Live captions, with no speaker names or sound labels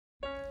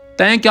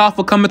Thank y'all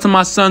for coming to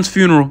my son's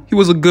funeral. He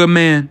was a good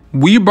man.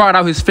 We brought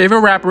out his favorite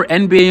rapper,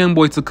 NBA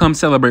YoungBoy, to come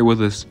celebrate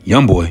with us.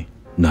 YoungBoy?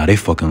 Nah, they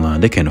fucking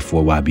lying. They can't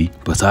afford YB.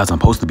 Besides, I'm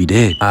supposed to be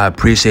dead. I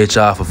appreciate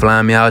y'all for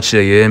flying me out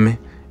here, you hear me?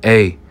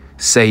 Hey,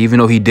 say, even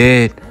though he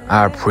dead,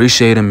 I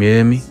appreciate him, you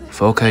hear me?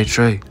 4K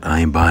Trey.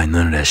 I ain't buying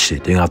none of that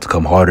shit. They gonna have to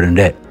come harder than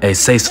that. Hey,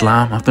 say,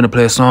 Slime, I'm finna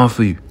play a song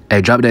for you.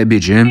 Hey, drop that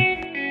bitch, you hear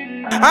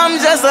me?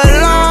 I'm just a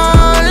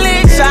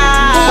lonely child.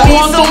 I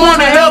want someone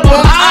to help him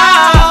out.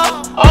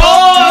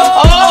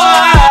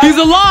 Oh, he's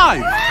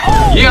alive.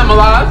 Yeah, I'm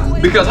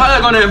alive. Because how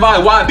y'all gonna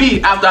invite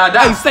YB after I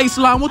die? Hey, say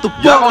Slime, what the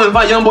fuck? Y'all gonna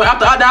invite YoungBoy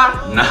after I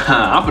die?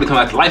 Nah, I'm finna come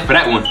back to life for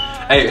that one.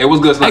 Hey, it was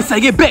good, Slime. Hey, say,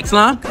 get back,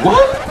 Slime.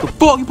 What? The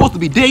fuck? You supposed to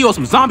be dead? You on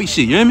some zombie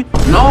shit, you hear me?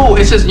 No,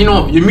 it's just, you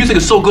know, your music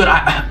is so good. I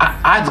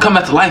had to come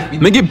back to life.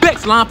 Man, get back,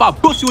 Slime, if I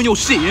bust you in your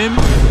shit, you hear me?